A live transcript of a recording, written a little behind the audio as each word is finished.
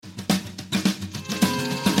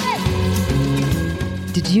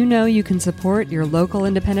Did you know you can support your local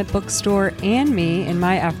independent bookstore and me in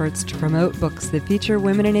my efforts to promote books that feature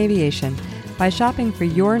women in aviation by shopping for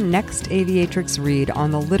your next Aviatrix read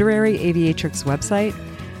on the Literary Aviatrix website?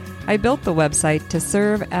 I built the website to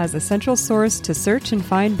serve as a central source to search and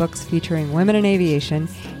find books featuring women in aviation,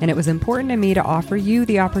 and it was important to me to offer you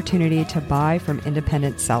the opportunity to buy from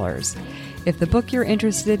independent sellers. If the book you're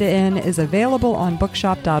interested in is available on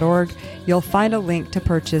bookshop.org, you'll find a link to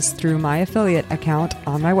purchase through my affiliate account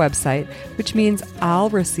on my website, which means I'll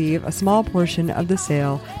receive a small portion of the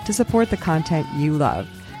sale to support the content you love.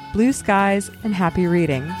 Blue skies and happy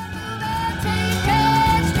reading.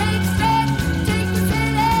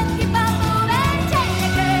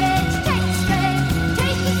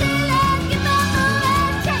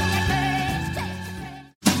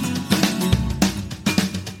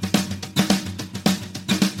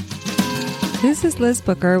 This is Liz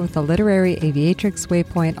Booker with the Literary Aviatrix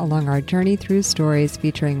Waypoint along our journey through stories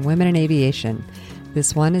featuring women in aviation.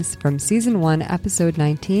 This one is from Season 1, Episode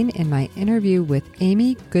 19, in my interview with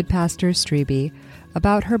Amy Goodpaster Strebe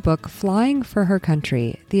about her book Flying for Her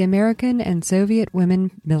Country, The American and Soviet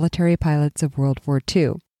Women Military Pilots of World War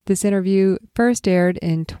II. This interview first aired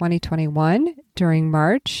in 2021 during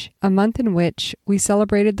March, a month in which we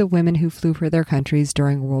celebrated the women who flew for their countries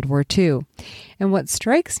during World War II. And what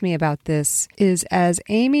strikes me about this is as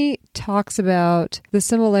Amy talks about the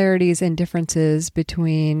similarities and differences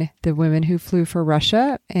between the women who flew for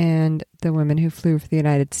Russia and the women who flew for the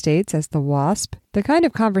United States as the WASP, the kind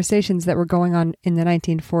of conversations that were going on in the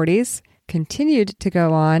 1940s continued to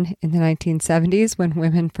go on in the 1970s when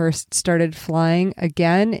women first started flying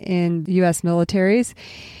again in U.S. militaries.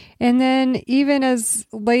 And then even as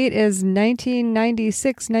late as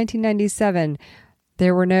 1996, 1997,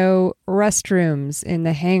 there were no restrooms in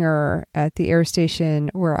the hangar at the air station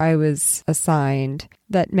where I was assigned,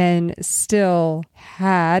 that men still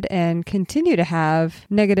had and continue to have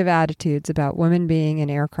negative attitudes about women being in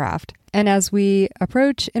aircraft. And as we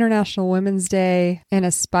approach International Women's Day and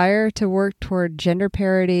aspire to work toward gender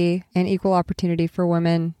parity and equal opportunity for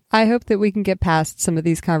women, I hope that we can get past some of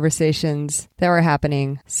these conversations that were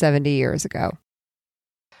happening 70 years ago.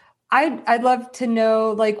 I'd love to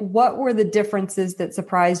know, like, what were the differences that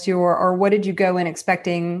surprised you, or what did you go in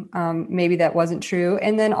expecting maybe that wasn't true?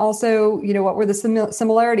 And then also, what were the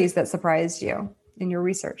similarities that surprised you in your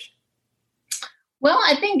research? Well,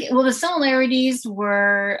 I think, the similarities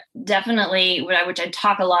were definitely, which I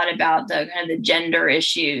talk a lot about, the kind of the gender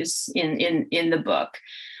issues in the book,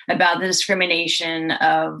 about the discrimination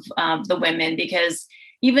of the women, because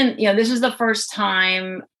even, this is the first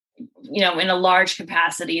time, in a large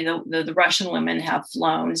capacity, the Russian women have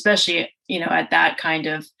flown, especially, at that kind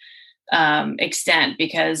of extent,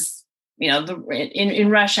 because, in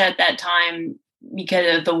Russia at that time,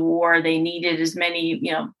 because of the war, they needed as many,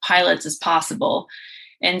 pilots as possible.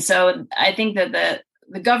 And so I think that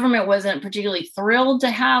the government wasn't particularly thrilled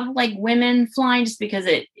to have like women flying, just because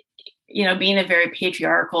it, being a very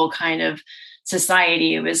patriarchal kind of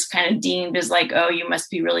society, it was kind of deemed as like, oh, you must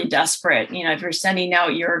be really desperate, if you're sending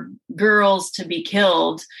out your girls to be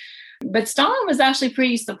killed. But Stalin was actually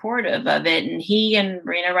pretty supportive of it. And he and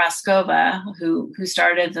Marina Raskova, who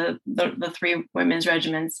started the three women's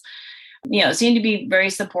regiments, seemed to be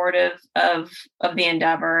very supportive of the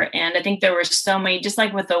endeavor. And I think there were so many, just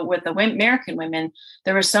like with the American women,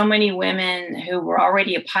 there were so many women who were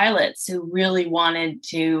already pilots who really wanted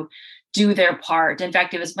to do their part. In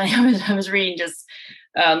fact, it was funny. I was reading just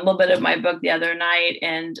a little bit of my book the other night,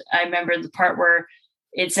 and I remember the part where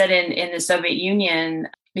it said in the Soviet Union,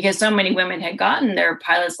 because so many women had gotten their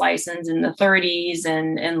pilot's license in the 30s,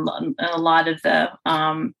 and a lot of the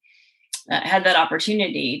had that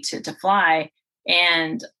opportunity to fly,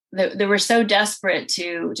 and they were so desperate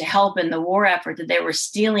to help in the war effort that they were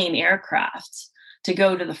stealing aircraft to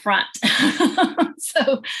go to the front.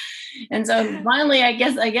 So finally, I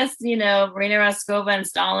guess, Marina Raskova and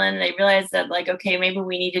Stalin, they realized that, like, okay, maybe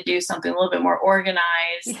we need to do something a little bit more organized,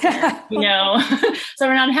 and, so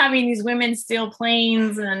we're not having these women steal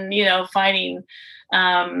planes and, fighting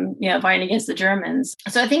against the Germans.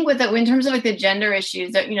 So I think in terms of like the gender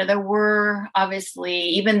issues, that, there were obviously,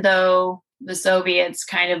 even though the Soviets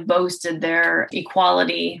kind of boasted their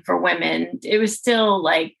equality for women, it was still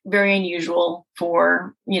like very unusual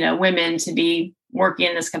for, women to be working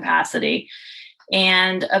in this capacity.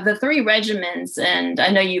 And of the three regiments, and I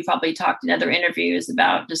know you probably talked in other interviews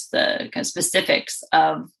about just the kind of specifics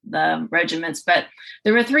of the regiments, but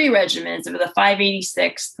there were three regiments. There were the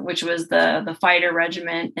 586th, which was the fighter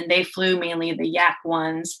regiment, and they flew mainly the Yak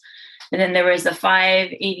ones. And then there was the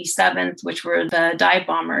 587th, which were the dive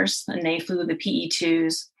bombers, and they flew the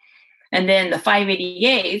PE2s. And then the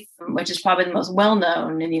 588th, which is probably the most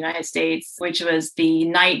well-known in the United States, which was the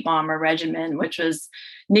Night Bomber Regiment, which was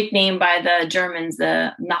nicknamed by the Germans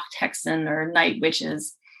the Nachthexen or Night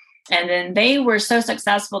Witches. And then they were so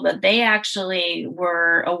successful that they actually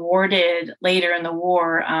were awarded later in the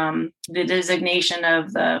war the designation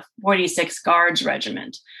of the 46th Guards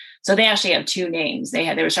Regiment. So they actually have two names.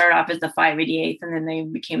 They were started off as the 588th, and then they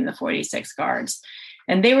became the 46th Guards.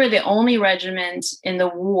 And they were the only regiment in the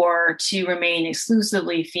war to remain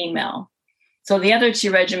exclusively female. So the other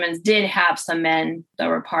two regiments did have some men that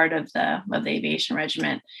were part of the aviation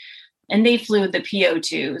regiment. And they flew the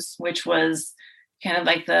PO2s, which was kind of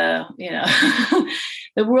like the,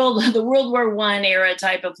 the World War I era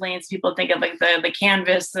type of planes. People think of like the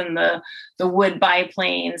canvas and the wood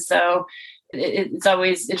biplanes. So it's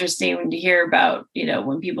always interesting to hear about,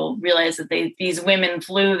 when people realize that these women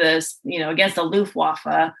flew this, against the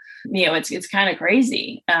Luftwaffe, it's kind of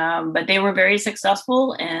crazy. But they were very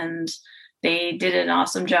successful and they did an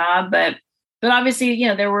awesome job. But obviously,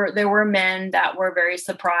 there were men that were very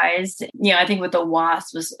surprised. I think with the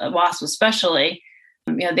WASP especially,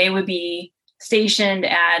 they would be stationed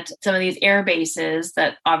at some of these air bases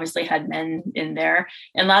that obviously had men in there.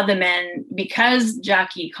 And a lot of the men, because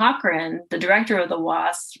Jackie Cochran, the director of the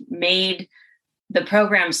WASP, made the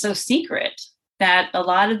program so secret that a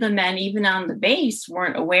lot of the men, even on the base,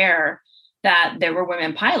 weren't aware that there were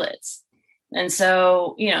women pilots. And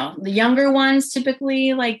so, the younger ones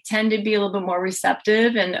typically tend to be a little bit more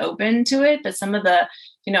receptive and open to it. But some of the,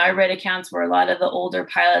 I read accounts where a lot of the older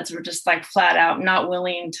pilots were just flat out not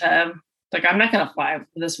willing to, I'm not going to fly with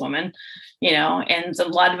this woman, and so a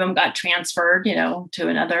lot of them got transferred, to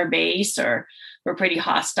another base or were pretty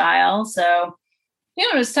hostile. So,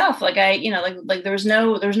 it was tough. There was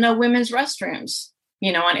no women's restrooms,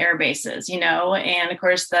 on air bases, and of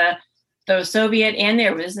course the Soviet, and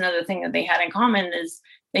there was another thing that they had in common is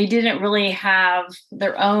they didn't really have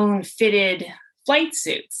their own fitted flight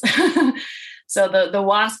suits. So the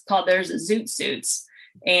WASP called theirs zoot suits.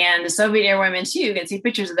 And the Soviet airwomen too, you can see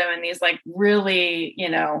pictures of them in these really,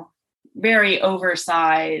 very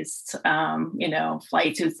oversized,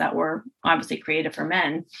 flight suits that were obviously created for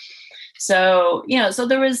men. So, so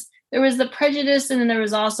there was the prejudice, and then there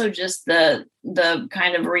was also just the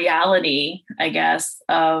kind of reality, I guess,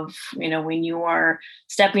 of, when you are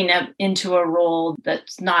stepping up into a role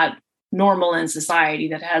that's not normal in society,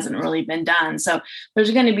 that hasn't really been done. So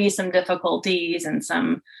there's going to be some difficulties and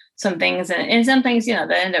some things, and some things,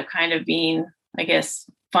 that end up kind of being, I guess,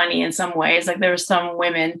 funny in some ways. Like there were some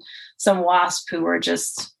women, some WASP who were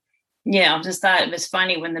just thought it was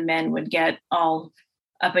funny when the men would get all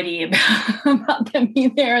uppity about them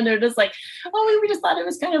being there. And they're just like, oh, we just thought it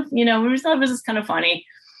was kind of, we just thought it was just kind of funny.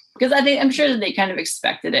 Because I'm sure that they kind of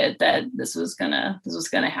expected it, that this was gonna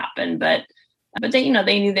happen. But they,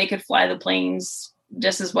 they knew they could fly the planes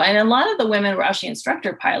just as well. And a lot of the women were actually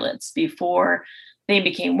instructor pilots before they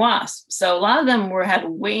became WASP. So a lot of them had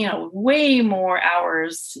way more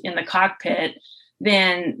hours in the cockpit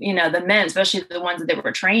than, the men, especially the ones that they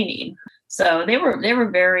were training. So they were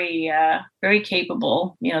very, very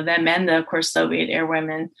capable, them and of course, Soviet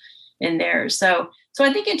airwomen in there. So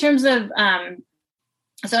I think in terms of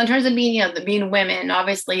being, being women,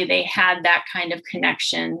 obviously they had that kind of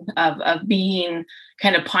connection of being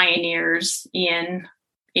kind of pioneers in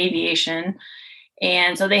aviation.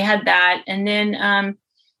 And so they had that. And then,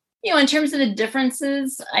 in terms of the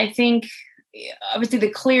differences, I think obviously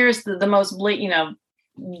the clearest, the most,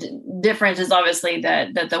 difference is obviously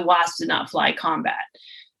that the WASP did not fly combat.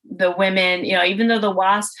 The women, even though the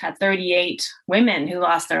WASP had 38 women who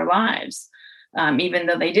lost their lives, even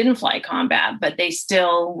though they didn't fly combat, but they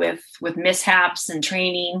still, with mishaps and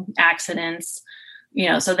training accidents,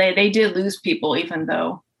 so they did lose people, even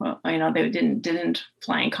though, they didn't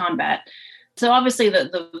fly in combat. So obviously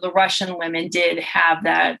the Russian women did have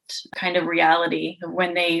that kind of reality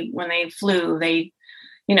when they flew, they,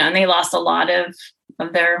 and they lost a lot of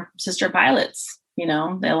their sister pilots, they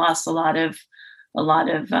lost a lot of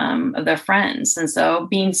their friends. And so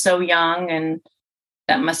being so young, and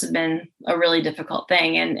that must have been a really difficult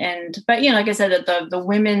thing. But like I said, that the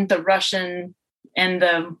women, the Russian and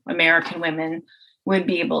the American women would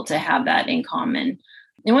be able to have that in common.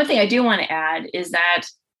 And one thing I do want to add is that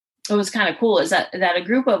what was kind of cool is that a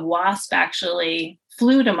group of WASP actually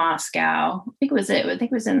flew to Moscow. I think it was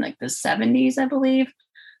in the 70s, I believe.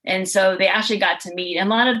 And so they actually got to meet, and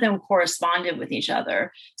a lot of them corresponded with each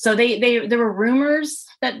other. So there were rumors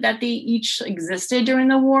that they each existed during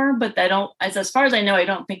the war, but as far as I know, I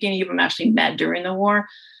don't think any of them actually met during the war,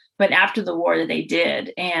 but after the war that they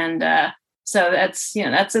did. And so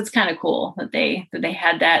it's kind of cool that they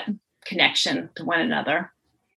had that connection to one another.